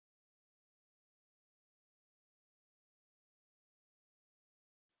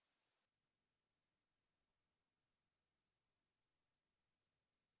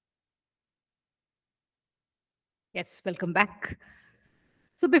Yes, welcome back.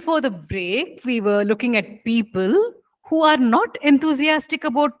 So, before the break, we were looking at people who are not enthusiastic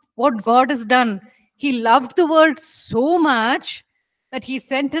about what God has done. He loved the world so much that he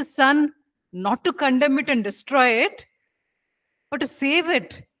sent his son not to condemn it and destroy it, but to save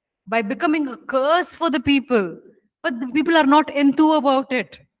it by becoming a curse for the people. But the people are not enthused about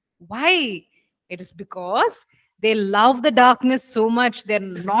it. Why? It is because they love the darkness so much, they're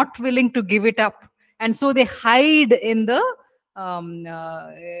not willing to give it up. And so they hide um,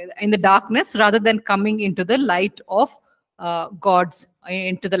 uh, in the darkness rather than coming into the light of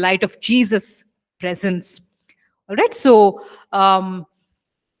into the light of Jesus' presence. All right. So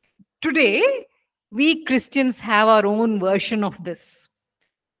today, we Christians have our own version of this.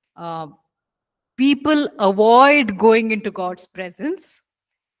 Uh, People avoid going into God's presence.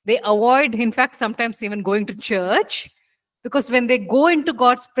 They avoid, in fact, sometimes even going to church, because when they go into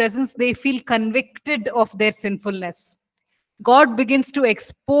God's presence, they feel convicted of their sinfulness. God begins to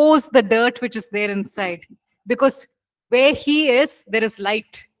expose the dirt which is there inside, because where He is, there is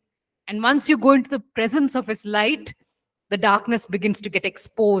light. And once you go into the presence of His light, the darkness begins to get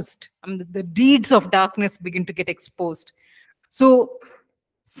exposed. I mean, the deeds of darkness begin to get exposed. So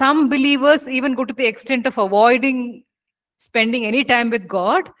some believers even go to the extent of avoiding spending any time with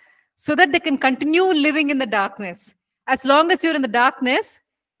God so that they can continue living in the darkness. As long as you're in the darkness,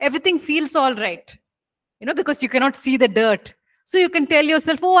 everything feels all right, because you cannot see the dirt. So you can tell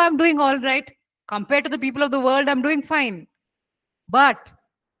yourself, oh, I'm doing all right. Compared to the people of the world, I'm doing fine. But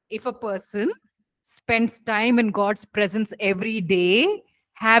if a person spends time in God's presence every day,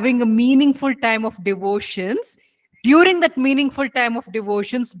 having a meaningful time of devotions, during that meaningful time of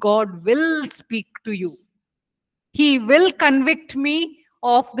devotions, God will speak to you. He will convict me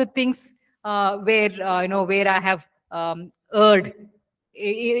of the things where I have erred.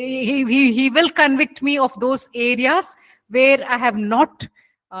 He will convict me of those areas where I have not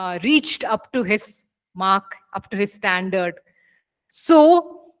reached up to His mark, up to His standard.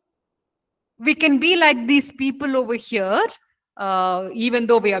 So we can be like these people over here, even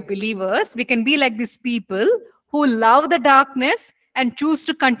though we are believers. We can be like these people who love the darkness and choose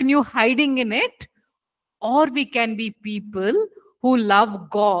to continue hiding in it. Or we can be people who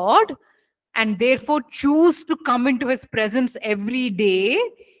love God and therefore choose to come into His presence every day,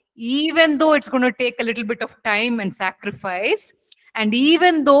 even though it's going to take a little bit of time and sacrifice. And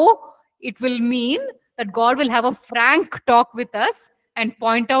even though it will mean that God will have a frank talk with us and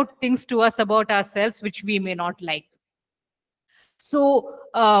point out things to us about ourselves which we may not like. So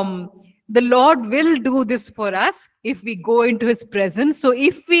the Lord will do this for us if we go into His presence. So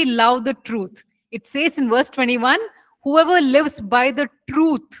if we love the truth, it says in verse 21, whoever lives by the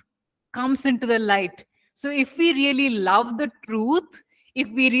truth comes into the light. So if we really love the truth, if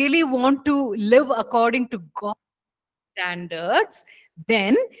we really want to live according to God's standards,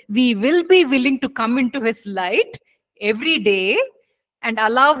 then we will be willing to come into His light every day and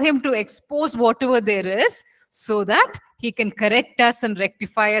allow Him to expose whatever there is, so that He can correct us and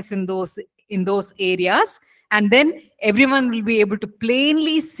rectify us in those areas. And then everyone will be able to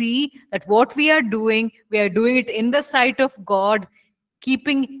plainly see that what we are doing it in the sight of God,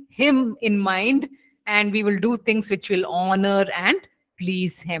 keeping Him in mind, and we will do things which will honor and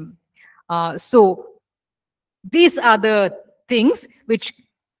please Him. So these are the things which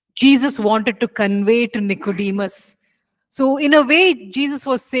Jesus wanted to convey to Nicodemus. So in a way, Jesus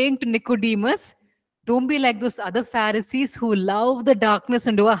was saying to Nicodemus, don't be like those other Pharisees who love the darkness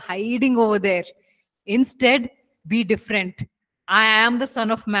and who are hiding over there. Instead, be different. I am the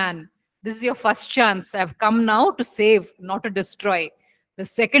Son of Man. This is your first chance. I've come now to save, not to destroy. The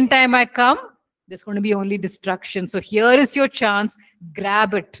second time I come, there's going to be only destruction. So here is your chance.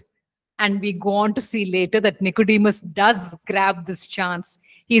 Grab it. And we go on to see later that Nicodemus does grab this chance.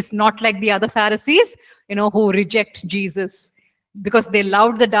 He's not like the other Pharisees, who reject Jesus because they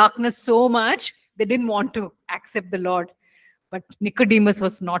loved the darkness so much, they didn't want to accept the Lord. But Nicodemus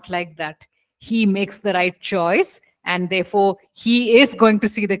was not like that. He makes the right choice, and therefore he is going to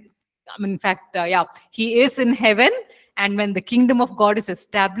see he is in heaven, and when the kingdom of God is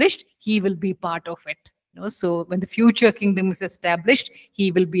established, he will be part of it. So when the future kingdom is established,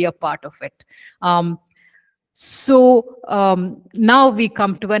 he will be a part of it. Now we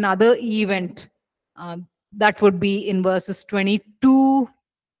come to another event. That would be in verses 22.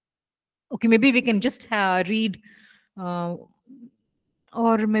 Okay, maybe we can just read, or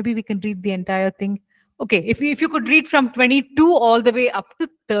maybe we can read the entire thing. Okay, if you could read from 22 all the way up to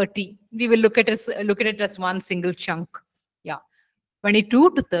 30, we will look at it as one single chunk. Yeah,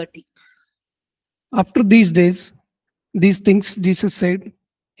 22 to 30. After these days, these things Jesus said,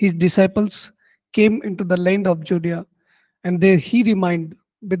 His disciples came into the land of Judea, and there he remained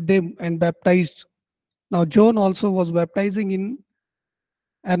with them and baptized. Now John also was baptizing in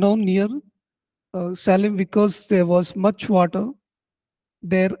Anon near Salem, because there was much water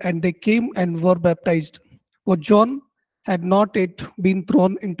there, and they came and were baptized. For John had not yet been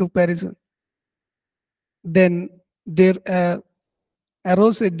thrown into prison. Then there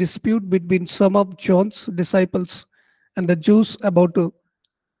arose a dispute between some of John's disciples and the Jews about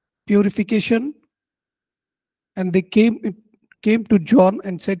purification, and they came to John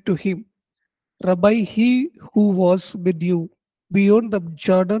and said to him, Rabbi, he who was with you beyond the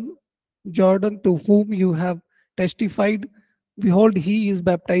Jordan, to whom you have testified, behold, he is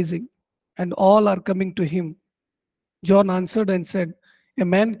baptizing, and all are coming to him. John answered and said, a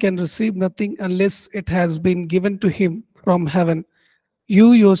man can receive nothing unless it has been given to him from heaven.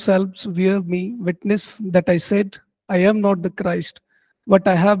 You yourselves bear me witness that I said, I am not the Christ, but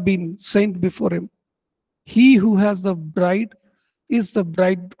I have been sent before him. He who has the bride is the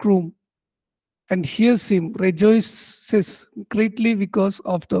bridegroom, and hears him rejoices greatly because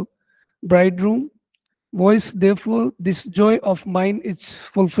of the bridegroom voice. Therefore, this joy of mine is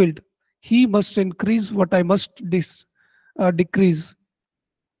fulfilled. He must increase, what I must decrease.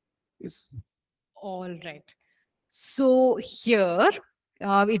 Yes. All right. So here,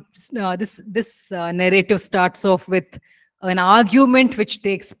 this narrative starts off with an argument which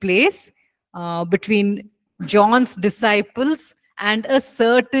takes place between John's disciples and a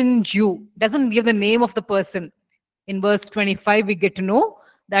certain Jew. Doesn't give the name of the person. In verse 25, we get to know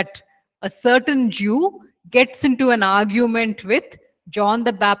that a certain Jew gets into an argument with John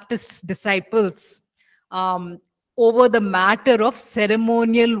the Baptist's disciples over the matter of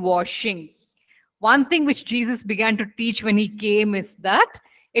ceremonial washing. One thing which Jesus began to teach when he came is that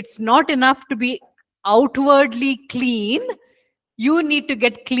it's not enough to be outwardly clean. You need to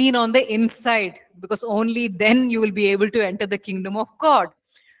get clean on the inside, because only then you will be able to enter the kingdom of God.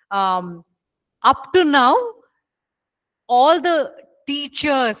 Up to now, all the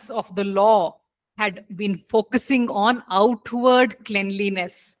teachers of the law had been focusing on outward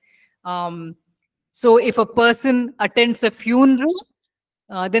cleanliness. So if a person attends a funeral,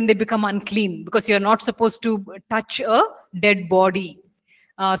 then they become unclean, because you're not supposed to touch a dead body.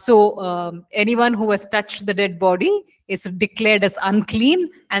 So anyone who has touched the dead body is declared as unclean,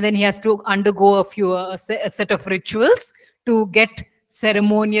 and then he has to undergo a set of rituals to get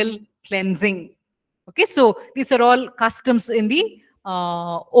ceremonial cleansing. Okay, so these are all customs in the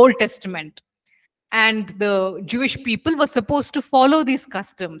Old Testament. And the Jewish people were supposed to follow these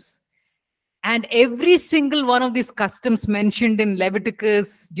customs. And every single one of these customs mentioned in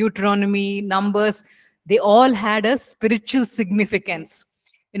Leviticus, Deuteronomy, Numbers, they all had a spiritual significance.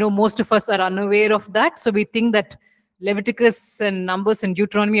 You know, most of us are unaware of that. So we think that Leviticus and Numbers and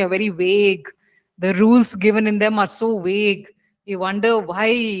Deuteronomy are very vague. The rules given in them are so vague. You wonder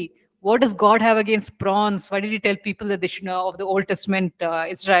why. What does God have against prawns? Why did he tell people that they should know, of the Old Testament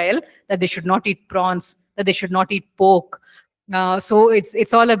Israel, that they should not eat prawns, that they should not eat pork? So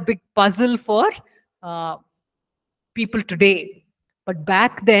it's all a big puzzle for people today. But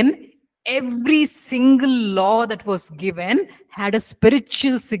back then, every single law that was given had a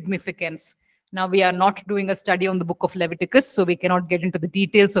spiritual significance. Now, we are not doing a study on the book of Leviticus, so we cannot get into the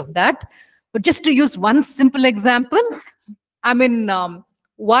details of that. But just to use one simple example, I mean,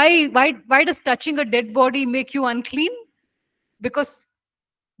 why does touching a dead body make you unclean? Because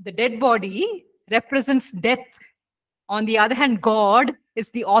the dead body represents death. On the other hand, God is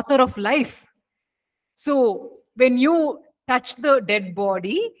the author of life. So when you touch the dead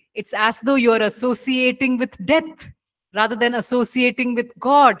body, it's as though you're associating with death rather than associating with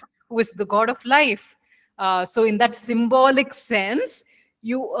God, who is the God of life. So in that symbolic sense,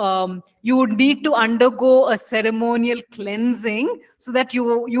 you would need to undergo a ceremonial cleansing so that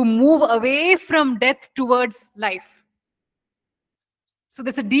you move away from death towards life. So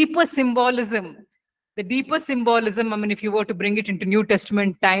there's a deeper symbolism. The deeper symbolism, I mean, if you were to bring it into New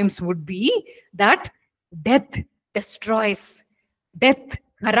Testament times, would be that death destroys, death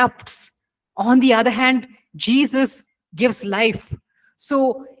corrupts. On the other hand, Jesus gives life.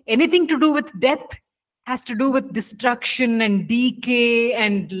 So anything to do with death has to do with destruction and decay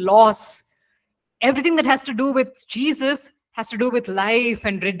and loss. Everything that has to do with Jesus has to do with life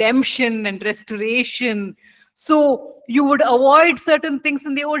and redemption and restoration. So you would avoid certain things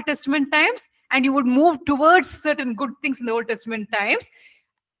in the Old Testament times, and you would move towards certain good things in the Old Testament times,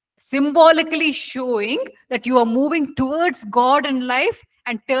 symbolically showing that you are moving towards God and life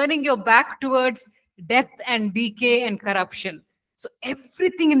and turning your back towards death and decay and corruption. So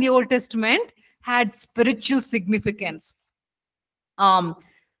everything in the Old Testament had spiritual significance.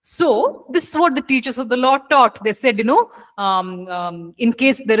 So this is what the teachers of the law taught. They said, in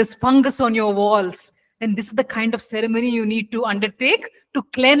case there is fungus on your walls, then this is the kind of ceremony you need to undertake to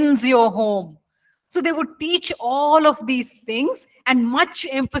cleanse your home. So they would teach all of these things, and much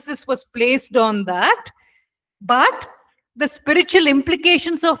emphasis was placed on that. But the spiritual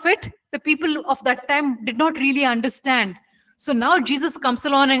implications of it, the people of that time did not really understand. So now Jesus comes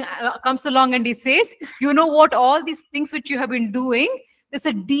along and he says, you know what, all these things which you have been doing, there's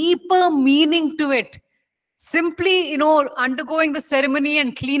a deeper meaning to it. Simply, undergoing the ceremony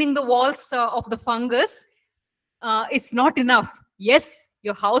and cleaning the walls of the fungus is not enough. Yes,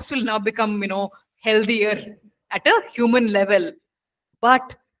 your house will now become, healthier at a human level.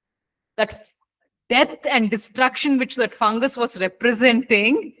 But that death and destruction which that fungus was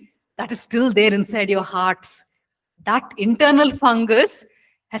representing, that is still there inside your hearts. That internal fungus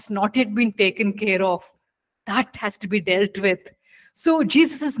has not yet been taken care of. That has to be dealt with. So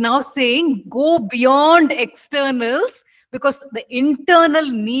Jesus is now saying, go beyond externals, because the internal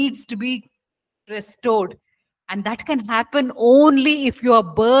needs to be restored. And that can happen only if you are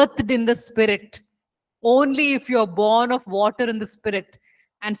birthed in the Spirit, only if you are born of water and the Spirit.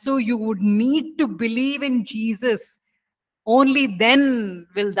 And so you would need to believe in Jesus. Only then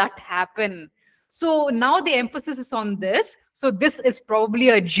will that happen. So now the emphasis is on this. So this is probably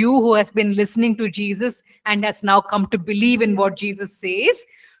a Jew who has been listening to Jesus and has now come to believe in what Jesus says.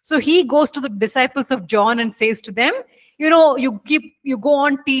 So he goes to the disciples of John and says to them, you go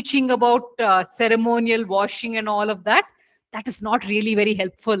on teaching about ceremonial washing and all of that. That is not really very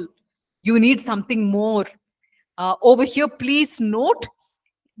helpful. You need something more. Over here, please note,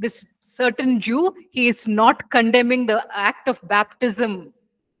 this certain Jew, he is not condemning the act of baptism.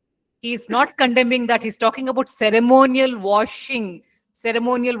 He is not condemning that. He's talking about ceremonial washing.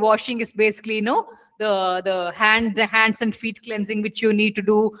 Ceremonial washing is basically, the hands and feet cleansing, which you need to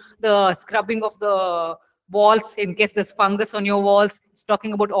do, the scrubbing of the walls in case there's fungus on your walls. It's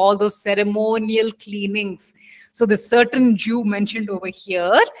talking about all those ceremonial cleanings. So the certain Jew mentioned over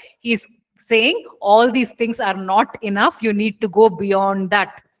here, he's saying all these things are not enough. You need to go beyond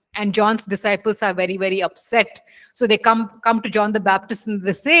that. And John's disciples are very, very upset. So they come to John the Baptist and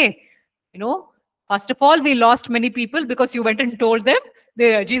they say, first of all, we lost many people because you went and told them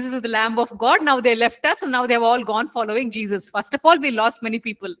Jesus is the Lamb of God. Now they left us and now they have all gone following Jesus. First of all, we lost many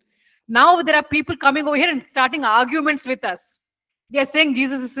people. Now there are people coming over here and starting arguments with us. They are saying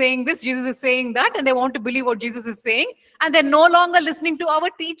Jesus is saying this, Jesus is saying that, and they want to believe what Jesus is saying. And they're no longer listening to our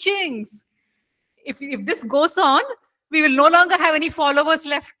teachings. If this goes on, we will no longer have any followers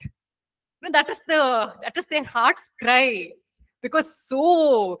left. That is their heart's cry. Because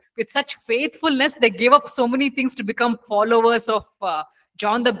with such faithfulness, they gave up so many things to become followers of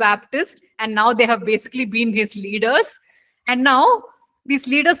John the Baptist. And now they have basically been his leaders. And now these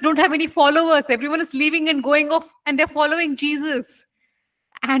leaders don't have any followers. Everyone is leaving and going off and they're following Jesus.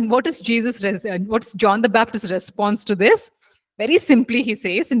 And what is what's John the Baptist's response to this? Very simply, he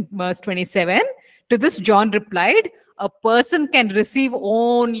says in verse 27, to this John replied, a person can receive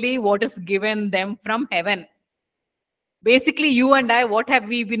only what is given them from heaven. Basically, you and I, what have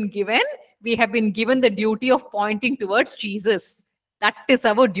we been given? We have been given the duty of pointing towards Jesus. That is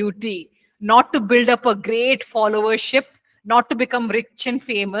our duty. Not to build up a great followership, not to become rich and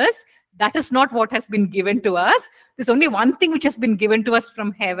famous. That is not what has been given to us. There's only one thing which has been given to us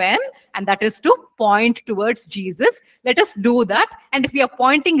from heaven, and that is to point towards Jesus. Let us do that. And if we are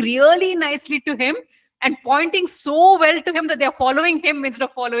pointing really nicely to him, and pointing so well to him that they are following him instead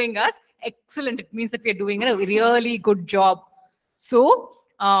of following us, excellent. It means that we are doing a really good job. So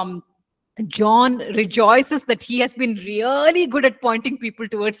John rejoices that he has been really good at pointing people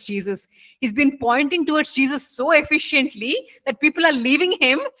towards Jesus. He's been pointing towards Jesus so efficiently that people are leaving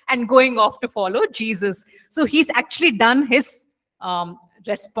him and going off to follow Jesus. So he's actually done his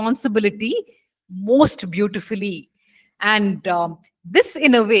responsibility most beautifully. And this,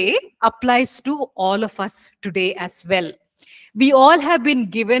 in a way, applies to all of us today as well. We all have been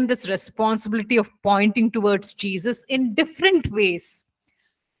given this responsibility of pointing towards Jesus in different ways.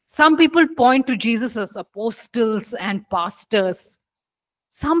 Some people point to Jesus as apostles and pastors.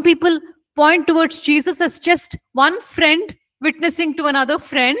 Some people point towards Jesus as just one friend witnessing to another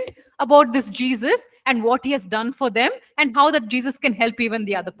friend about this Jesus and what he has done for them and how that Jesus can help even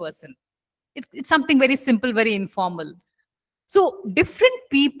the other person. It's something very simple, very informal. So different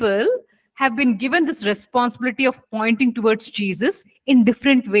people have been given this responsibility of pointing towards Jesus in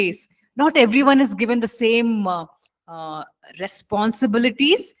different ways. Not everyone is given the same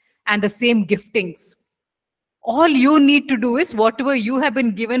responsibilities and the same giftings. All you need to do is whatever you have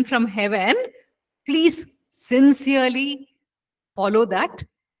been given from heaven, please sincerely follow that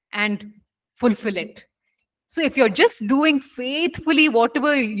and fulfill it. So if you're just doing faithfully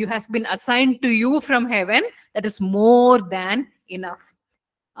whatever you has been assigned to you from heaven, that is more than enough.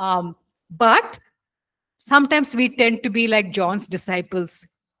 But sometimes we tend to be like John's disciples.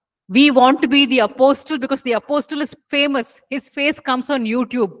 We want to be the apostle because the apostle is famous. His face comes on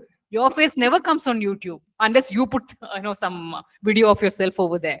YouTube. Your face never comes on YouTube unless you put some video of yourself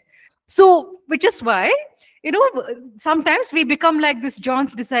over there. So, which is why, sometimes we become like this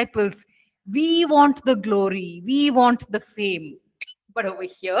John's disciples. We want the glory, we want the fame. But over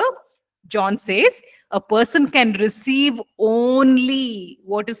here, John says a person can receive only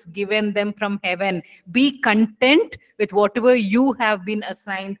what is given them from heaven. Be content with whatever you have been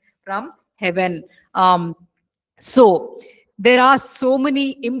assigned from heaven. So there are so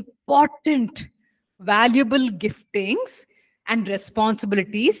many important, valuable giftings and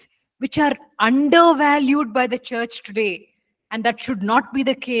responsibilities which are undervalued by the church today. And that should not be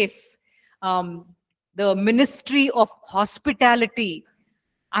the case. The ministry of hospitality.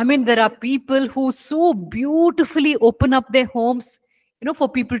 I mean, there are people who so beautifully open up their homes, for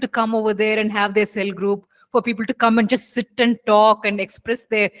people to come over there and have their cell group, for people to come and just sit and talk and express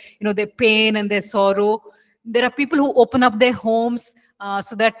their, their pain and their sorrow. There are people who open up their homes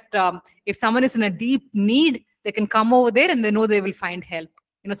so that if someone is in a deep need, they can come over there and they know they will find help,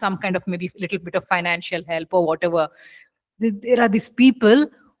 some kind of maybe little bit of financial help or whatever. There are these people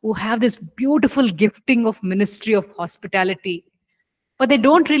who have this beautiful gifting of ministry of hospitality. But they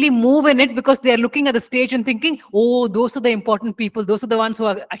don't really move in it because they're looking at the stage and thinking, oh, those are the important people. Those are the ones who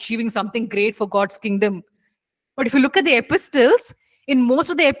are achieving something great for God's kingdom. But if you look at the epistles, in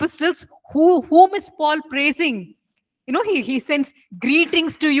most of the epistles, whom is Paul praising? He sends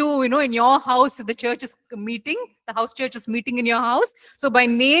greetings to you, in your house. The church is meeting, the house church is meeting in your house. So by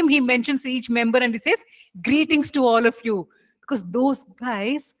name, he mentions each member and he says, greetings to all of you. Because those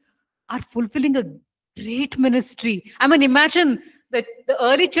guys are fulfilling a great ministry. I mean, imagine that the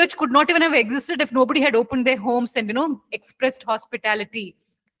early church could not even have existed if nobody had opened their homes and, expressed hospitality.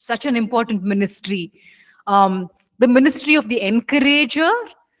 Such an important ministry. The ministry of the encourager.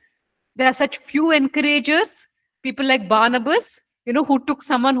 There are such few encouragers. People like Barnabas, who took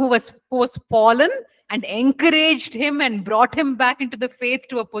someone who was fallen and encouraged him and brought him back into the faith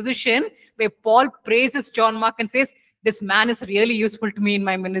to a position where Paul praises John Mark and says, this man is really useful to me in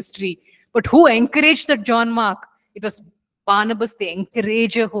my ministry. But who encouraged that John Mark? It was Barnabas, the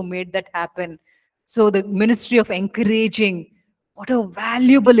encourager, who made that happen. So the ministry of encouraging, what a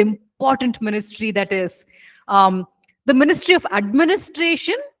valuable, important ministry that is. The ministry of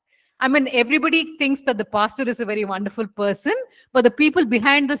administration. I mean, everybody thinks that the pastor is a very wonderful person, but the people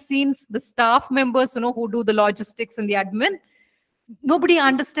behind the scenes, the staff members, who do the logistics and the admin, nobody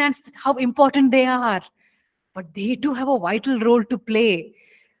understands how important they are. But they too have a vital role to play.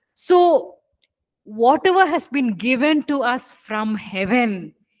 So whatever has been given to us from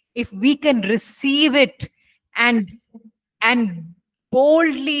heaven, if we can receive it and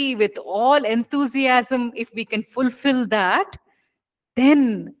boldly, with all enthusiasm, if we can fulfill that,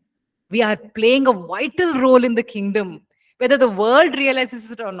 then we are playing a vital role in the kingdom. Whether the world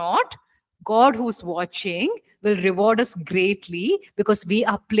realizes it or not, God, who's watching, will reward us greatly because we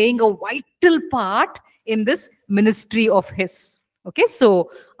are playing a vital part in this ministry of his. Okay, so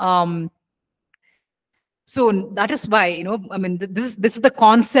that is why, I mean, this is the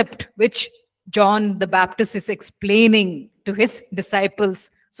concept which John the Baptist is explaining to his disciples.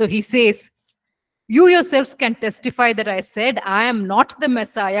 So he says, you yourselves can testify that I said, I am not the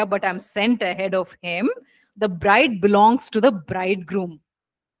Messiah, but I'm sent ahead of him. The bride belongs to the bridegroom.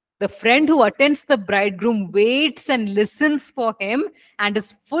 The friend who attends the bridegroom waits and listens for him and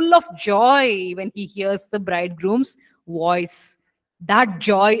is full of joy when he hears the bridegroom's voice. That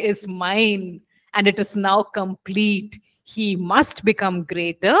joy is mine, and it is now complete. He must become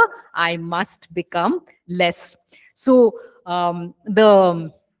greater, I must become less. So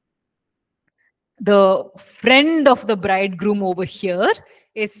the friend of the bridegroom over here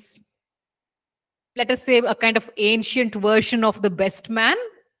is, let us say, a kind of ancient version of the best man.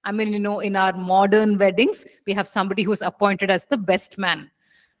 I mean, in our modern weddings, we have somebody who's appointed as the best man.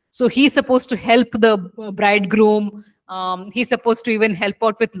 So he's supposed to help the bridegroom. He's supposed to even help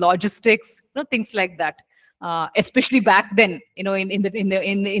out with logistics, things like that. Especially back then, in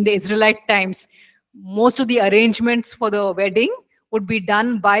the Israelite times, most of the arrangements for the wedding would be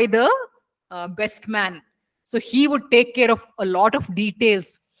done by the best man. So he would take care of a lot of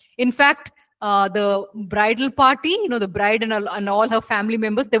details. In fact, the bridal party, the bride and all her family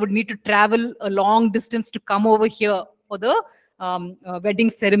members, they would need to travel a long distance to come over here for the wedding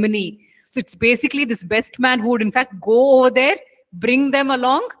ceremony. So it's basically this best man who would in fact go over there, bring them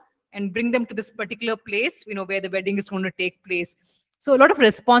along, and bring them to this particular place, where the wedding is going to take place. So a lot of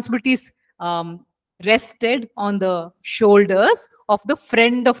responsibilities rested on the shoulders of the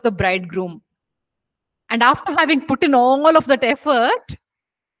friend of the bridegroom. And after having put in all of that effort,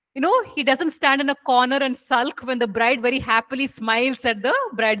 he doesn't stand in a corner and sulk when the bride very happily smiles at the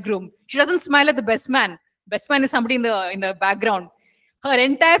bridegroom. She doesn't smile at the best man. Best man is somebody in the background. Her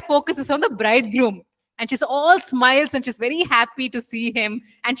entire focus is on the bridegroom. And she's all smiles and she's very happy to see him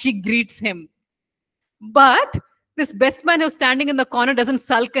and she greets him. But this best man who's standing in the corner doesn't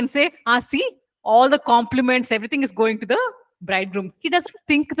sulk and say, see, all the compliments, everything is going to the bridegroom. He doesn't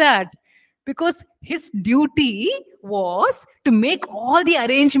think that, because his duty was to make all the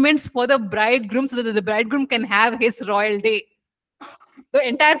arrangements for the bridegroom so that the bridegroom can have his royal day. The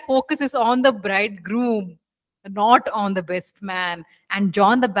entire focus is on the bridegroom, not on the best man. And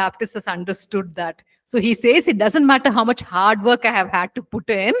John the Baptist has understood that. So he says, it doesn't matter how much hard work I have had to put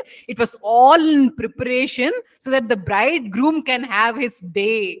in. It was all in preparation so that the bridegroom can have his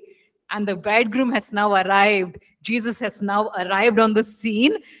day. And the bridegroom has now arrived. Jesus has now arrived on the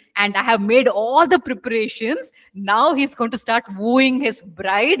scene. And I have made all the preparations. Now he's going to start wooing his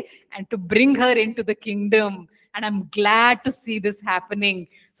bride and to bring her into the kingdom. And I'm glad to see this happening.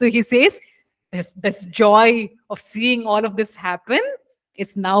 So he says, this joy of seeing all of this happen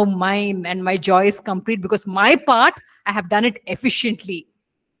is now mine, and my joy is complete because my part, I have done it efficiently.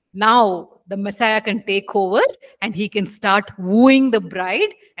 Now the Messiah can take over and he can start wooing the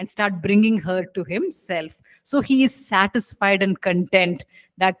bride and start bringing her to himself. So he is satisfied and content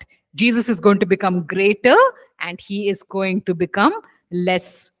that Jesus is going to become greater and he is going to become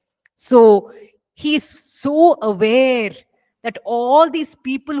less. So he is so aware that all these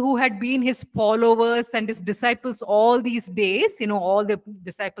people who had been his followers and his disciples all these days, all the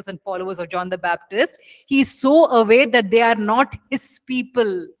disciples and followers of John the Baptist, he is so aware that they are not his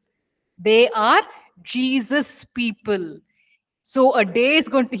people. They are Jesus' people. So a day is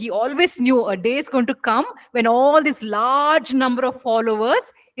going to, he always knew a day is going to come when all this large number of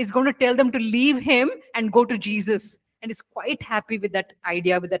followers is going to tell them to leave him and go to Jesus. And is quite happy with that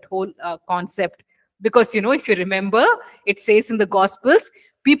idea, with that whole concept. Because, if you remember, it says in the Gospels,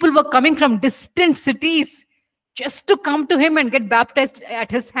 people were coming from distant cities just to come to him and get baptized at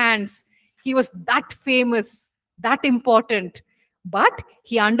his hands. He was that famous, that important. But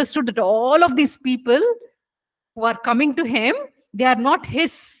he understood that all of these people who are coming to him, they are not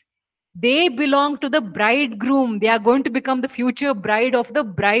his. They belong to the bridegroom. They are going to become the future bride of the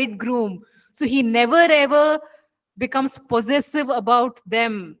bridegroom. So he never ever becomes possessive about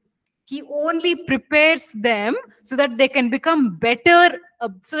them. He only prepares them so that they can become better,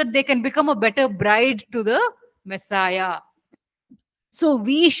 so that they can become a better bride to the Messiah. So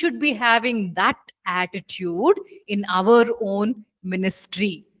we should be having that attitude in our own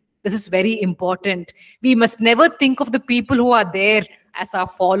ministry. This is very important. We must never think of the people who are there as our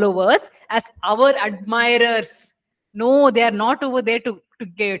followers, as our admirers. No, they are not over there to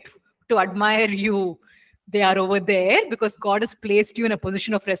admire you. They are over there because God has placed you in a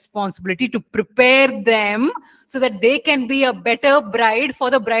position of responsibility to prepare them so that they can be a better bride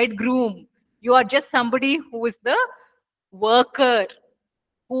for the bridegroom. You are just somebody who is the worker,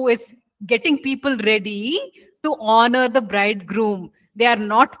 who is getting people ready to honor the bridegroom. They are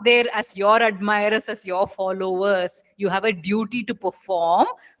not there as your admirers, as your followers. You have a duty to perform.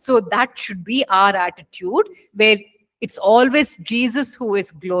 So that should be our attitude, where it's always Jesus who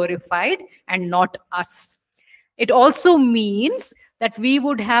is glorified and not us. It also means that we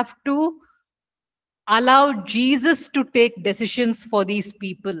would have to allow Jesus to take decisions for these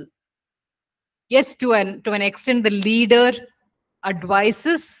people. Yes, to an extent, the leader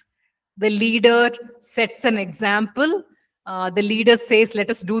advises, the leader sets an example, the leader says,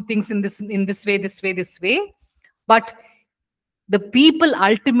 let us do things in this way. But the people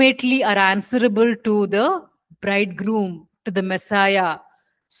ultimately are answerable to the bridegroom, to the Messiah.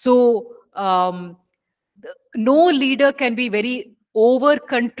 So no leader can be very over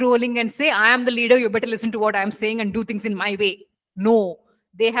controlling and say, I am the leader, you better listen to what I'm saying and do things in my way. No,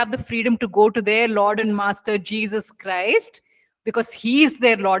 they have the freedom to go to their Lord and Master Jesus Christ, because he is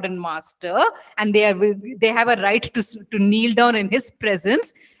their Lord and Master, and they have a right to kneel down in his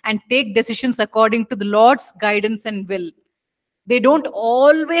presence and take decisions according to the Lord's guidance and will. They don't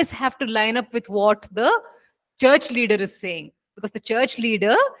always have to line up with what the church leader is saying, because the church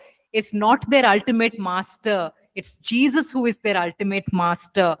leader is not their ultimate master. It's Jesus who is their ultimate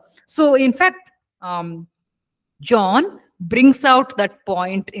master. So in fact, John brings out that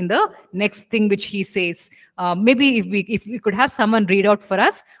point in the next thing which he says. Maybe if we could have someone read out for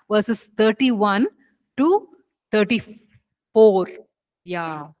us verses 31 to 34.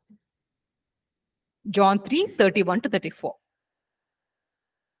 Yeah. John 3:31-34.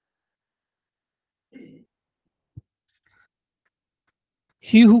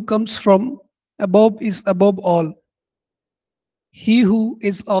 He who comes from above is above all. He who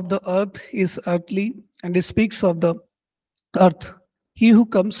is of the earth is earthly, and he speaks of the earth. He who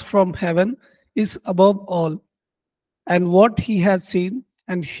comes from heaven is above all, and what he has seen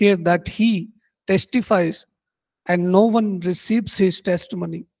and heard that he testifies, and no one receives his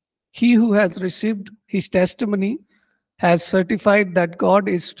testimony. He who has received his testimony has certified that God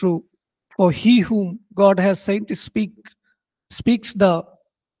is true. For he whom God has sent to speaks the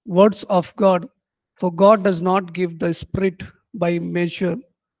words of God, for God does not give the Spirit by measure.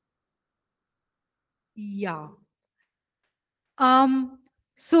 Yeah.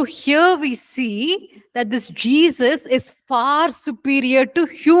 So here we see that this Jesus is far superior to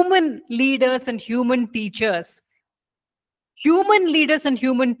human leaders and human teachers. Human leaders and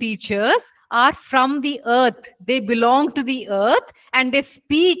human teachers are from the earth. They belong to the earth and they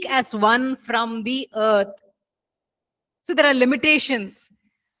speak as one from the earth. So there are limitations.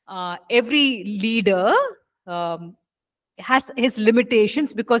 Every leader um, has his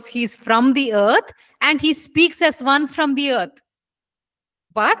limitations because he's from the earth and he speaks as one from the earth.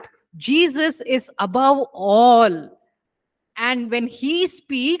 But Jesus is above all. And when he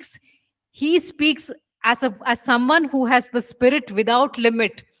speaks as someone who has the Spirit without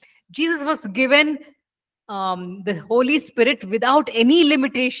limit. Jesus was given the Holy Spirit without any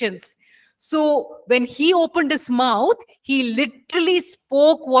limitations. So when he opened his mouth, he literally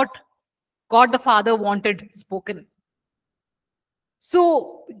spoke what God the Father wanted spoken.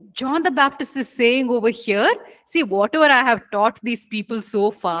 So John the Baptist is saying over here, see, whatever I have taught these people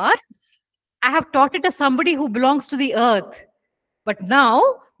so far, I have taught it as somebody who belongs to the earth. But now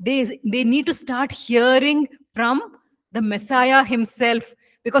they need to start hearing from the Messiah himself,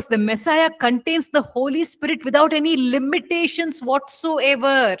 because the Messiah contains the Holy Spirit without any limitations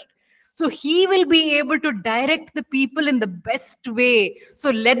whatsoever. So he will be able to direct the people in the best way.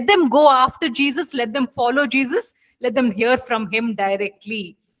 So let them go after Jesus, let them follow Jesus, let them hear from him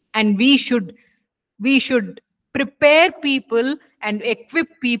directly. And we should prepare people and equip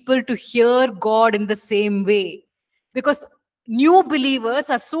people to hear God in the same way, because new believers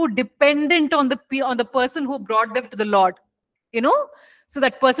are so dependent on the person who brought them to the Lord, you know. So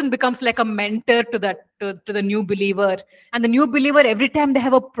that person becomes like a mentor to the new believer. And the new believer, every time they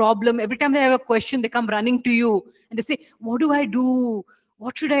have a problem, every time they have a question, they come running to you and they say, what do I do?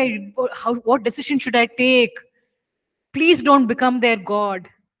 What decision should I take? Please don't become their God.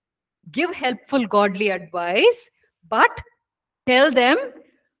 Give helpful godly advice, but tell them,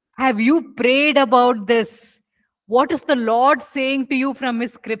 have you prayed about this? What is the Lord saying to you from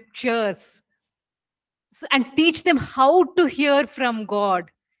his scriptures? And teach them how to hear from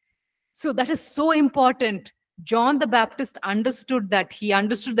God. So that is so important. John the Baptist understood that. He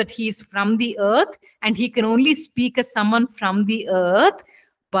understood that he is from the earth and he can only speak as someone from the earth.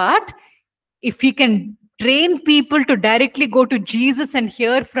 But if he can train people to directly go to Jesus and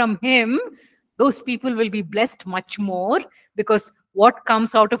hear from him, those people will be blessed much more, because what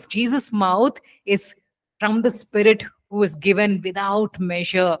comes out of Jesus' mouth is from the Spirit who is given without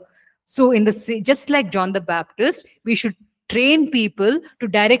measure. So, just like John the Baptist, we should train people to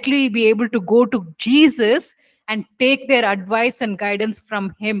directly be able to go to Jesus and take their advice and guidance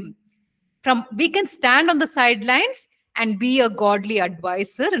from him. We can stand on the sidelines and be a godly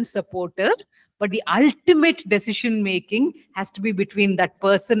advisor and supporter, but the ultimate decision making has to be between that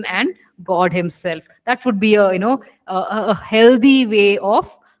person and God himself. That would be a healthy way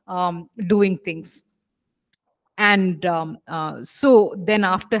of doing things. And so then,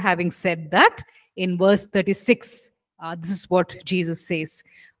 after having said that, in verse 36, this is what Jesus says: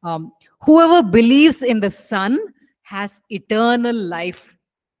 whoever believes in the Son has eternal life,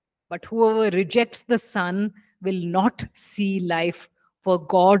 but whoever rejects the Son will not see life, for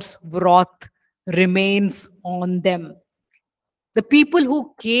God's wrath remains on them. The people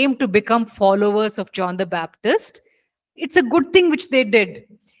who came to become followers of John the Baptist, it's a good thing which they did.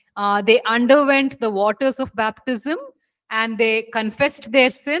 They underwent the waters of baptism and they confessed their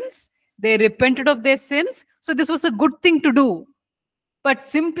sins. They repented of their sins. So this was a good thing to do. But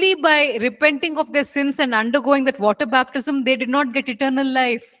simply by repenting of their sins and undergoing that water baptism, they did not get eternal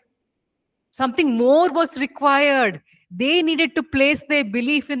life. Something more was required. They needed to place their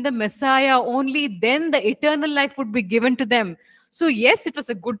belief in the Messiah. Only then the eternal life would be given to them. So, yes, it was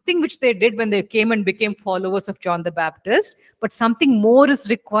a good thing which they did when they came and became followers of John the Baptist, but something more is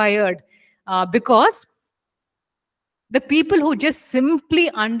required, because the people who just simply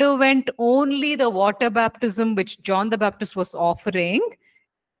underwent only the water baptism which John the Baptist was offering,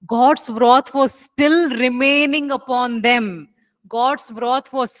 God's wrath was still remaining upon them. God's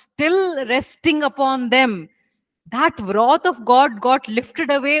wrath was still resting upon them. That wrath of God got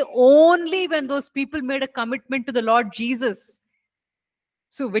lifted away only when those people made a commitment to the Lord Jesus.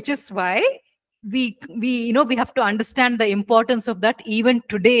 So, which is why we have to understand the importance of that even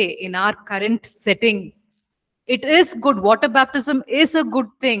today in our current setting. It is good. Water baptism is a good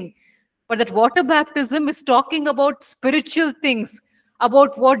thing. But that water baptism is talking about spiritual things,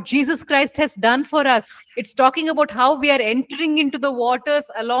 about what Jesus Christ has done for us. It's talking about how we are entering into the waters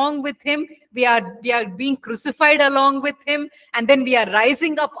along with him. We are being crucified along with him, and then we are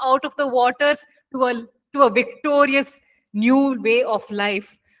rising up out of the waters to a victorious new way of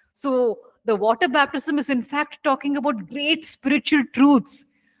life. So the water baptism is in fact talking about great spiritual truths.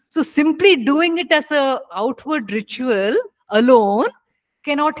 So simply doing it as a outward ritual alone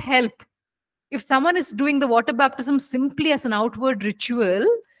cannot help. If someone is doing the water baptism simply as an outward ritual,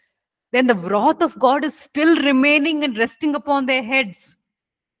 then the wrath of God is still remaining and resting upon their heads.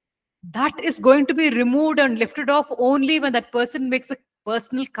 That is going to be removed and lifted off only when that person makes a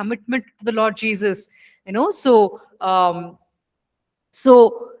personal commitment to the Lord Jesus. So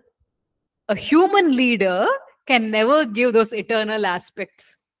a human leader can never give those eternal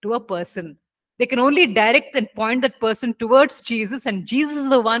aspects to a person. They can only direct and point that person towards Jesus, and Jesus is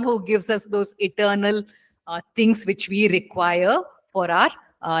the one who gives us those eternal things which we require for our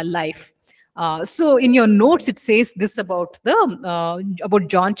life. So, in your notes, it says this about about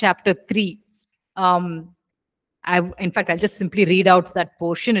John chapter 3. In fact, I'll just simply read out that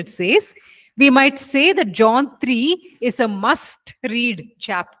portion. It says, we might say that John 3 is a must read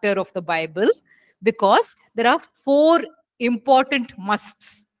chapter of the Bible because there are four important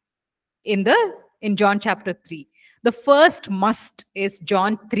musts in John chapter 3. The first must is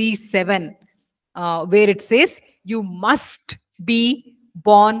John 3:7, where it says, you must be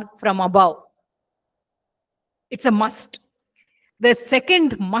born from above. It's a must. The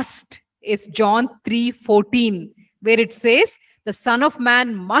second must is John 3:14, where it says, the Son of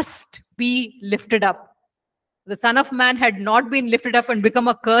Man must be lifted up. The Son of Man had not been lifted up and become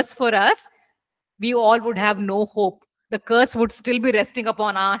a curse for us, we all would have no hope. The curse would still be resting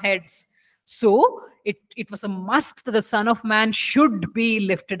upon our heads. So it was a must that the Son of Man should be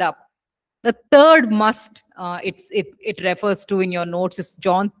lifted up. The third must it refers to in your notes is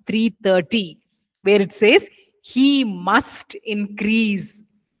John 3:30, where it says, he must increase,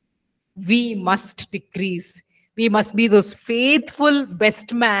 we must decrease. We must be those faithful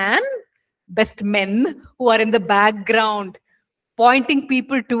best men who are in the background, pointing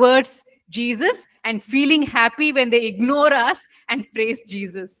people towards Jesus and feeling happy when they ignore us and praise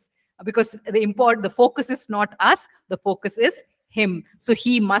Jesus. Because the focus is not us, the focus is him. So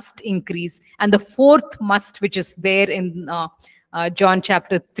he must increase. And the fourth must, which is there in John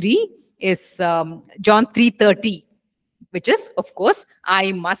chapter 3, is John 3:30, which is, of course,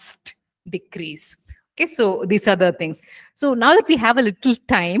 I must decrease. Okay, so these are the things. So now that we have a little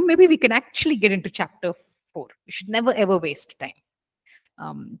time, maybe we can actually get into chapter 4. We should never ever waste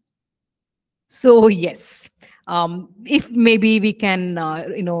time. So yes, if maybe we can,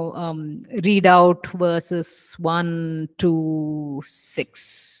 read out verses 1 to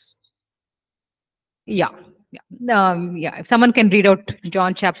 6. Yeah. If someone can read out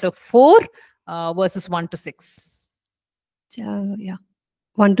John chapter 4, verses 1 to 6. Yeah.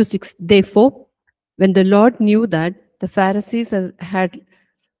 1 to 6. Therefore, when the Lord knew that the Pharisees had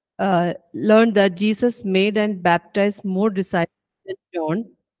learned that Jesus made and baptized more disciples than John,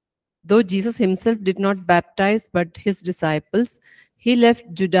 though Jesus himself did not baptize but his disciples, he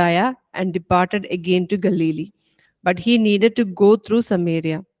left Judea and departed again to Galilee. But he needed to go through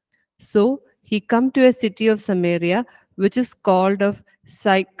Samaria. So he come to a city of Samaria, which is called of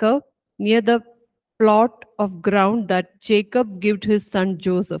Sychar, near the plot of ground that Jacob gave to his son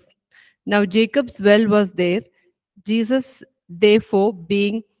Joseph. Now Jacob's well was there. Jesus, therefore,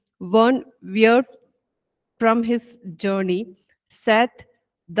 being wearied from his journey, sat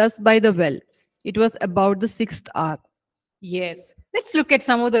thus by the well. It was about the 6th hour. Yes, let's look at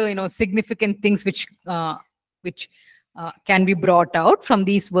some of the significant things which can be brought out from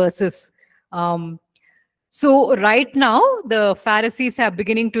these verses. So right now, the Pharisees are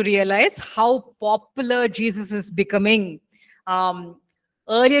beginning to realize how popular Jesus is becoming.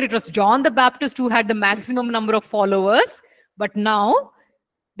 Earlier, it was John the Baptist who had the maximum number of followers, but now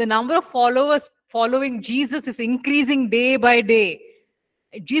the number of followers following Jesus is increasing day by day.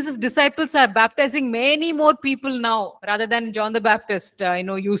 Jesus' disciples are baptizing many more people now rather than John the Baptist,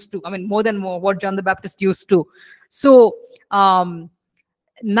 used to. I mean, more than what John the Baptist used to. So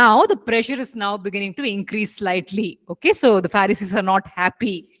now the pressure is now beginning to increase slightly. Okay, so the Pharisees are not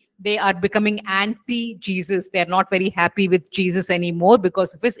happy. they are becoming anti-Jesus. They are not very happy with Jesus anymore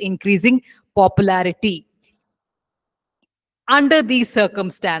because of his increasing popularity. Under these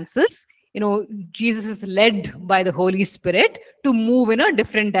circumstances, Jesus is led by the Holy Spirit to move in a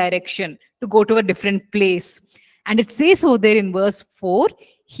different direction, to go to a different place. And it says over there in verse 4,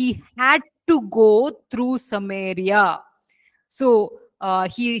 he had to go through Samaria. So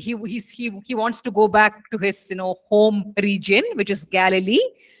he wants to go back to his home region, which is Galilee,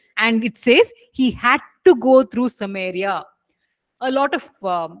 and it says he had to go through Samaria. A lot of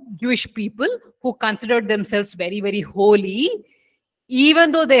Jewish people who considered themselves very, very holy,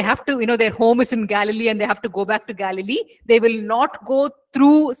 even though they have to, their home is in Galilee and they have to go back to Galilee, they will not go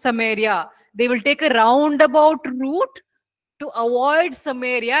through Samaria. They will take a roundabout route to avoid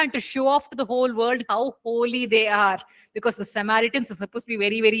Samaria and to show off to the whole world how holy they are. Because the Samaritans are supposed to be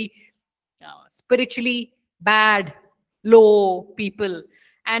very, very spiritually bad, low people.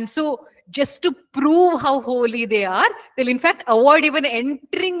 And so just to prove how holy they are, they'll in fact avoid even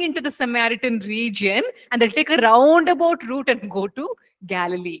entering into the Samaritan region, and they'll take a roundabout route and go to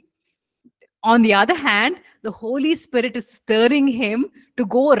Galilee. On the other hand, the Holy Spirit is stirring him to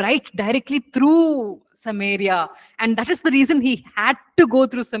go right directly through Samaria. And that is the reason he had to go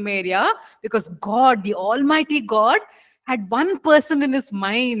through Samaria, because God, the Almighty God, had one person in his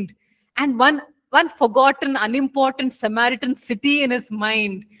mind, and one forgotten, unimportant Samaritan city in his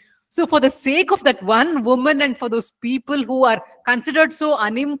mind. So for the sake of that one woman and for those people who are considered so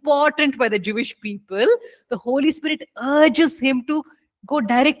unimportant by the Jewish people, the Holy Spirit urges him to go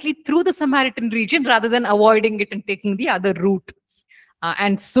directly through the Samaritan region rather than avoiding it and taking the other route.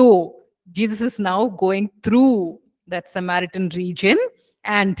 And so Jesus is now going through that Samaritan region,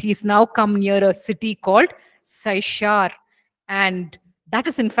 and he's now come near a city called Sychar. And that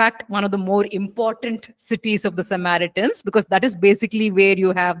is in fact one of the more important cities of the Samaritans, because that is basically where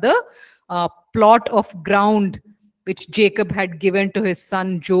you have the plot of ground which Jacob had given to his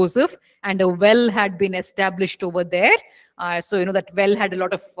son Joseph, and a well had been established over there. So that well had a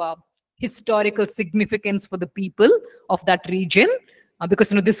lot of historical significance for the people of that region, because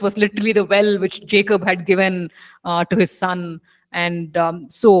this was literally the well which Jacob had given to his son. And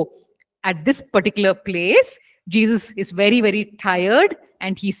so at this particular place, Jesus is very, very tired,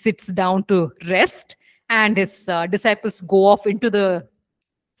 and he sits down to rest, and his disciples go off into the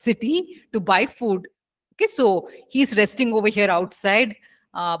city to buy food. Okay, so he's resting over here outside,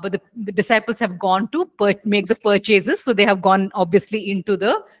 but the disciples have gone to make the purchases, so they have gone obviously into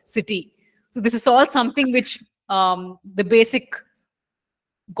the city. So this is all something which the basic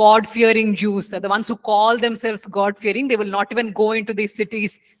God-fearing Jews, the ones who call themselves God-fearing, they will not even go into these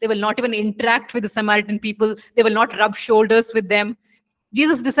cities. They will not even interact with the Samaritan people. They will not rub shoulders with them.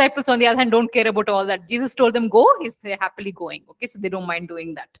 Jesus' disciples, on the other hand, don't care about all that. Jesus told them, go. They're happily going. Okay, so they don't mind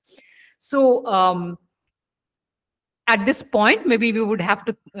doing that. So at this point, maybe we would have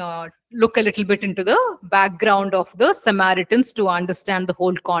to look a little bit into the background of the Samaritans to understand the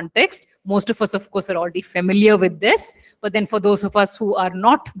whole context. Most of us, of course, are already familiar with this. But then for those of us who are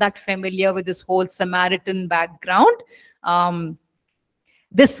not that familiar with this whole Samaritan background,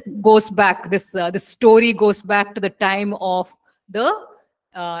 this goes back, this story goes back to the time of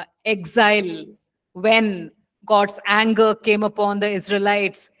the exile, when God's anger came upon the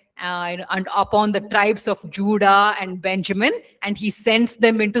Israelites and upon the tribes of Judah and Benjamin, and he sends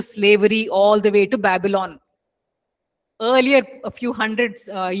them into slavery all the way to Babylon. Earlier, a few hundred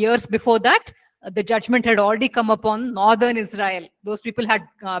years before that, the judgment had already come upon northern Israel. Those people had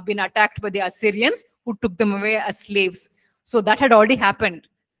been attacked by the Assyrians, who took them away as slaves. So that had already happened.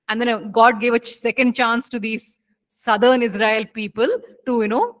 And then God gave a second chance to these southern Israel people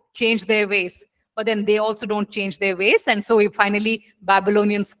to, change their ways. But then they also don't change their ways. And so finally,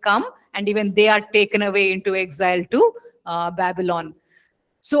 Babylonians come, and even they are taken away into exile to Babylon.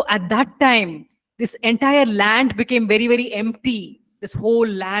 So at that time, this entire land became very, very empty. This whole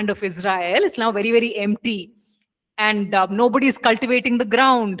land of Israel is now very, very empty. And nobody is cultivating the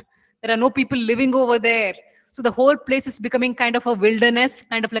ground. There are no people living over there. So the whole place is becoming kind of a wilderness,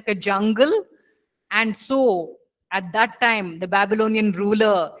 kind of like a jungle. And so at that time, the Babylonian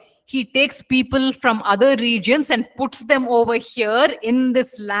ruler, he takes people from other regions and puts them over here in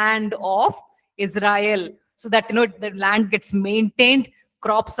this land of Israel, so that the land gets maintained,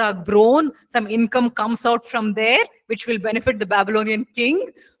 crops are grown, some income comes out from there, which will benefit the Babylonian king.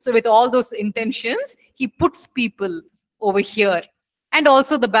 So with all those intentions, he puts people over here. And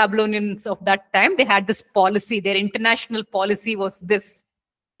also the Babylonians of that time, they had this policy. Their international policy was this: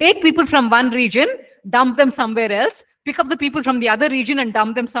 take people from one region, dump them somewhere else, pick up the people from the other region and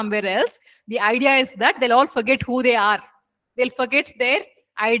dump them somewhere else. The idea is that they'll all forget who they are. They'll forget their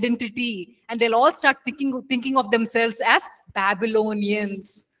identity, and they'll all start thinking of themselves as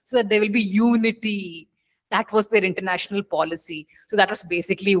Babylonians, so that there will be unity. That was their international policy. So that was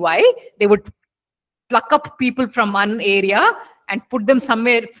basically why they would pluck up people from one area and put them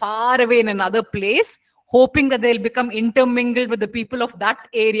somewhere far away in another place, hoping that they'll become intermingled with the people of that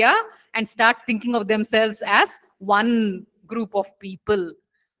area and start thinking of themselves as one group of people.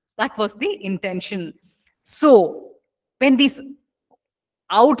 That was the intention. So when these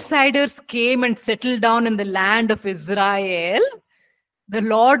outsiders came and settled down in the land of Israel, the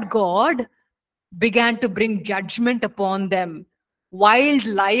Lord God began to bring judgment upon them. Wild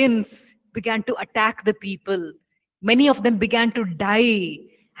lions began to attack the people. Many of them began to die,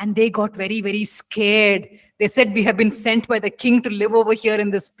 and they got very, very scared. They said, "We have been sent by the king to live over here in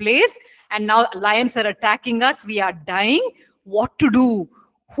this place, and now lions are attacking us. We are dying. What to do?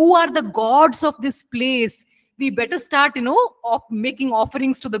 Who are the gods of this place? We better start, of making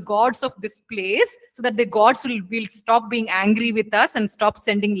offerings to the gods of this place, so that the gods will stop being angry with us and stop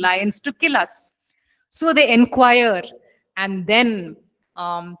sending lions to kill us." So they inquire, and then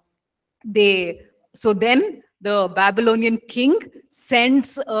then the Babylonian king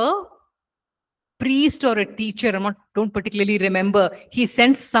sends a priest or a teacher. Don't particularly remember. He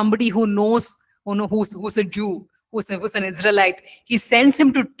sends somebody who knows, who's a Jew, who's an Israelite. He sends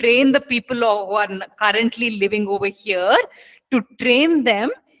him to train the people who are currently living over here, to train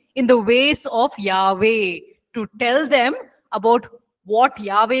them in the ways of Yahweh, to tell them about what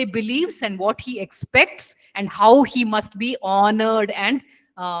Yahweh believes and what he expects and how he must be honored and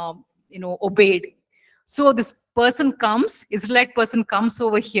obeyed. So this Israelite person comes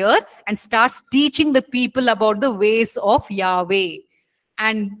over here and starts teaching the people about the ways of Yahweh.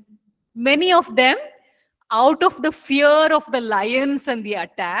 And many of them, out of the fear of the lions and the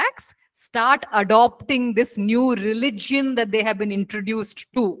attacks, start adopting this new religion that they have been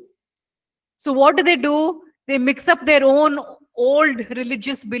introduced to. So what do? They mix up their own old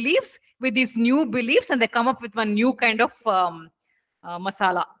religious beliefs with these new beliefs, and they come up with one new kind of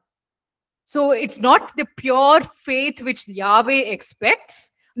masala. So it's not the pure faith which Yahweh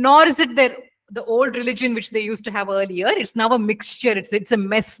expects, nor is it the old religion which they used to have earlier. It's now a mixture. It's a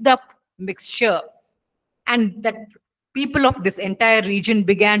messed up mixture. And that people of this entire region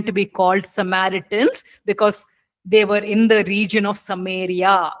began to be called Samaritans because they were in the region of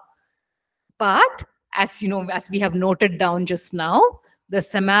Samaria. But as we have noted down just now, the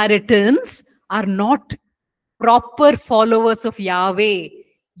Samaritans are not proper followers of Yahweh.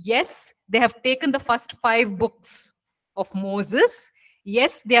 Yes, they have taken the first 5 books of Moses.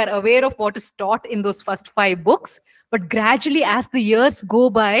 Yes, they are aware of what is taught in those first 5 books. But gradually, as the years go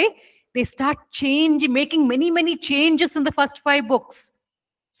by, they start making many, many changes in the first 5 books.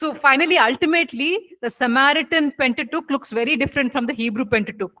 So finally, ultimately, the Samaritan Pentateuch looks very different from the Hebrew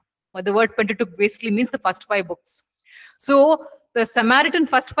Pentateuch. Or the word Pentateuch basically means the first 5 books. So the Samaritan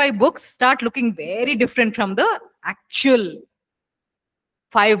first 5 books start looking very different from the actual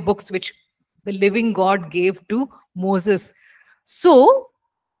 5 books which the living God gave to Moses. So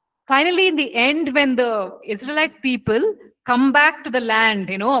finally, in the end, when the Israelite people come back to the land,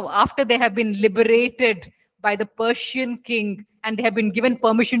 after they have been liberated by the Persian king and they have been given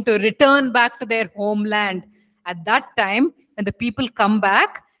permission to return back to their homeland, at that time, when the people come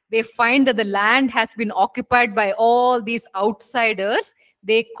back, they find that the land has been occupied by all these outsiders.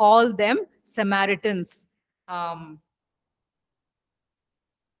 They call them Samaritans.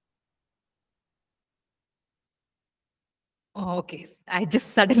 Okay, I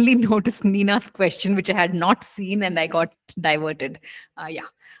just suddenly noticed Nina's question, which I had not seen, and I got diverted.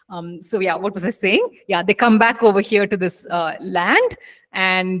 What was I saying? Yeah, they come back over here to this land,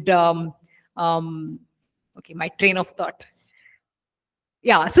 and okay, my train of thought.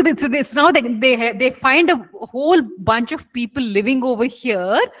 Yeah, so it's now they find a whole bunch of people living over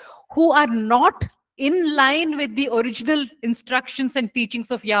here who are not in line with the original instructions and teachings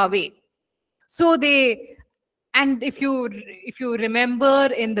of Yahweh. So and if you remember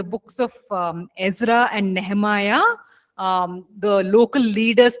in the books of Ezra and Nehemiah, the local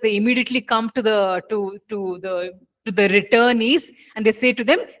leaders, they immediately come to the returnees and they say to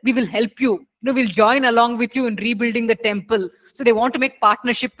them, "We will help you. We'll join along with you in rebuilding the temple." So they want to make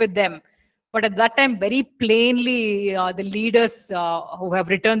partnership with them. But at that time, very plainly, the leaders who have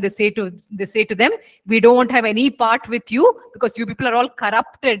returned, they say to them, "We don't have any part with you because you people are all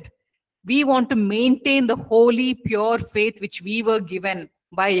corrupted. We want to maintain the holy, pure faith which we were given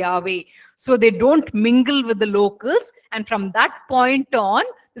by Yahweh." So they don't mingle with the locals. And from that point on,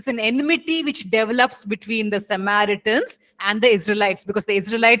 there's an enmity which develops between the Samaritans and the Israelites, because the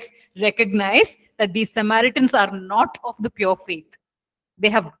Israelites recognize that these Samaritans are not of the pure faith. They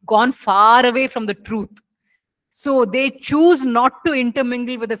have gone far away from the truth. So they choose not to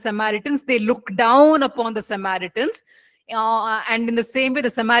intermingle with the Samaritans. They look down upon the Samaritans. And in the same way, the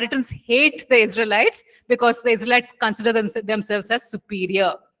Samaritans hate the Israelites because the Israelites consider themselves as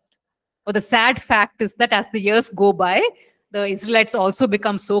superior. But the sad fact is that as the years go by, the Israelites also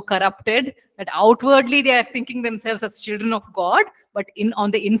become so corrupted that outwardly they are thinking themselves as children of God, but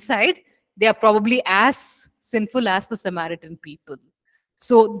on the inside, they are probably as sinful as the Samaritan people.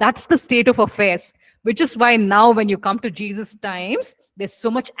 So that's the state of affairs, which is why now when you come to Jesus' times, there's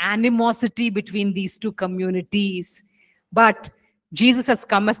so much animosity between these two communities. But Jesus has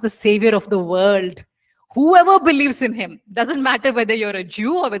come as the savior of the world. Whoever believes in him, doesn't matter whether you're a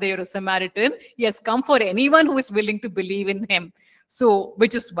Jew or whether you're a Samaritan, he has come for anyone who is willing to believe in him. So,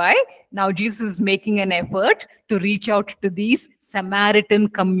 which is why now Jesus is making an effort to reach out to these Samaritan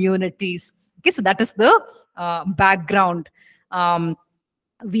communities. Okay, so that is the background.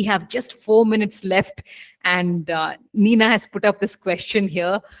 We have just 4 minutes left, and Nina has put up this question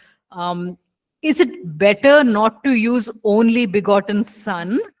here. Is it better not to use only begotten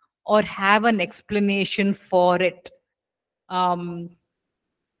Son or have an explanation for it?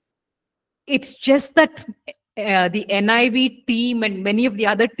 It's just that the NIV team and many of the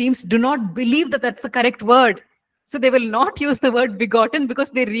other teams do not believe that that's the correct word. So they will not use the word begotten because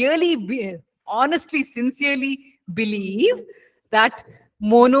they really honestly, sincerely believe that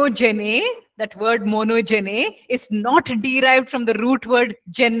monogene, that word monogene, is not derived from the root word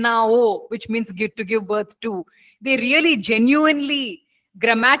gennao, which means to give birth to. They really genuinely,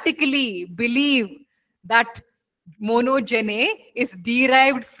 grammatically believe that monogene is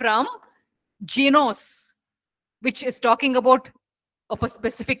derived from genos, which is talking about of a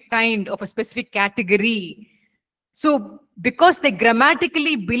specific kind, of a specific category. So because they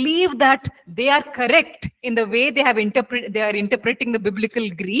grammatically believe that they are correct in the way they are interpreting the biblical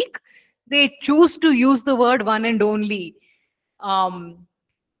Greek, they choose to use the word one and only.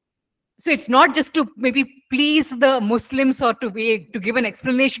 So it's not just to maybe please the Muslims or to give an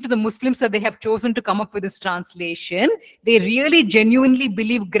explanation to the Muslims that they have chosen to come up with this translation. They really genuinely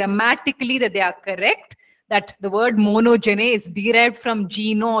believe grammatically that they are correct, that the word monogene is derived from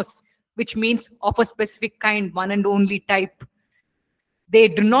genos, which means of a specific kind, one and only type. They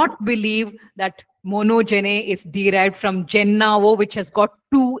do not believe that monogene is derived from gennao, which has got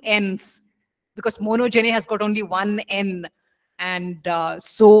two N's, because monogene has got only one N. And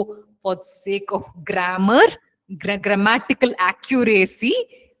so for the sake of grammar, grammatical accuracy,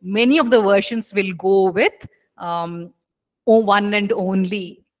 many of the versions will go with one and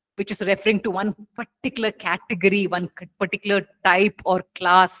only, which is referring to one particular category, one particular type or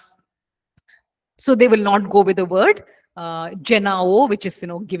class. So they will not go with the word genao, which is,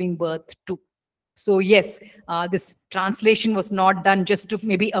 giving birth to. So yes, this translation was not done just to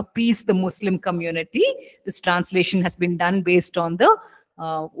maybe appease the Muslim community. This translation has been done based on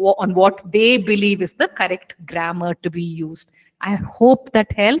on what they believe is the correct grammar to be used. I hope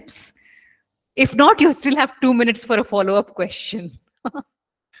that helps. If not, you still have 2 minutes for a follow-up question.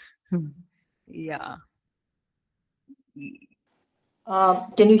 Yeah.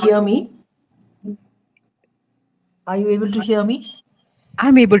 Can you hear me? Are you able to hear me?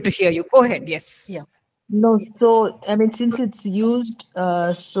 I'm able to hear you. Go ahead. Yes. Yeah. No, so I mean, since it's used,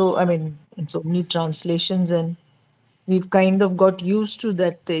 in so many translations, and we've kind of got used to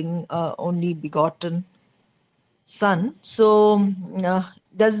that thing, only begotten Son. So,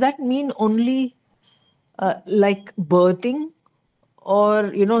 does that mean only like birthing,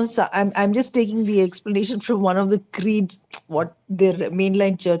 or So I'm just taking the explanation from one of the creeds, what their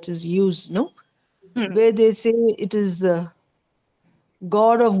mainline churches use, no, where they say it is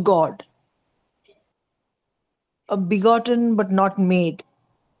God of God, a begotten but not made,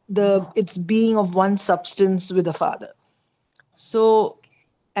 it's being of one substance with the Father. So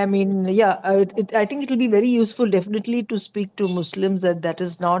I mean, yeah, I think it'll be very useful definitely to speak to Muslims that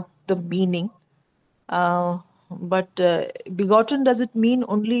is not the meaning. But begotten, does it mean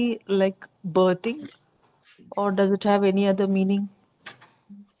only like birthing, or does it have any other meaning?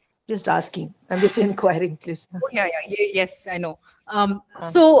 Just asking. I'm just inquiring, please. Oh, yeah, yes, I know.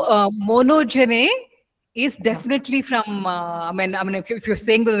 So monogene is definitely from. If you're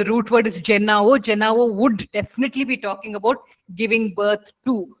saying that the root word is genao would definitely be talking about giving birth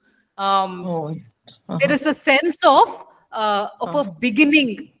to. There is a sense of a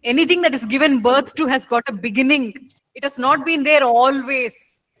beginning. Anything that is given birth to has got a beginning. It has not been there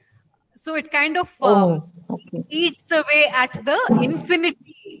always. So it kind of eats away at the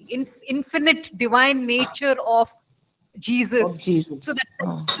infinite divine nature of Jesus. Jesus. So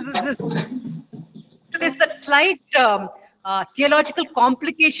there's that slight theological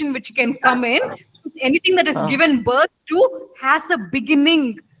complication which can come in. Anything that is given birth to has a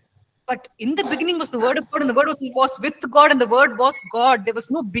beginning. But in the beginning was the Word of God, and the Word was with God, and the Word was God. There was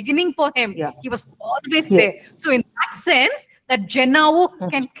no beginning for him. Yeah. He was always Yeah. there. So in that sense, that Genao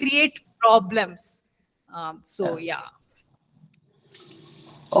can create problems. So yeah.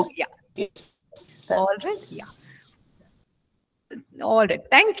 Okay. Yeah. All right. Yeah. All right.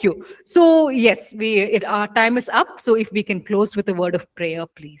 Thank you. So yes, our time is up. So if we can close with a word of prayer,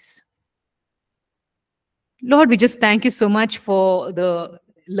 please. Lord, we just thank you so much for the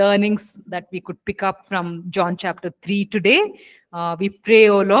learnings that we could pick up from John chapter 3 today. We pray,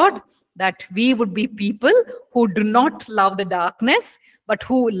 oh Lord, that we would be people who do not love the darkness, but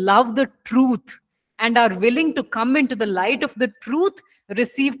who love the truth and are willing to come into the light of the truth,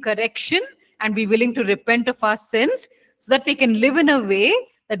 receive correction, and be willing to repent of our sins so that we can live in a way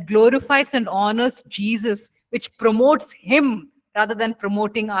that glorifies and honors Jesus, which promotes him rather than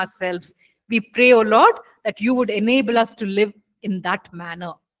promoting ourselves. We pray, O Lord, that you would enable us to live in that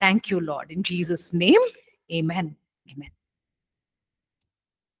manner. Thank you, Lord. In Jesus' name, amen. Amen.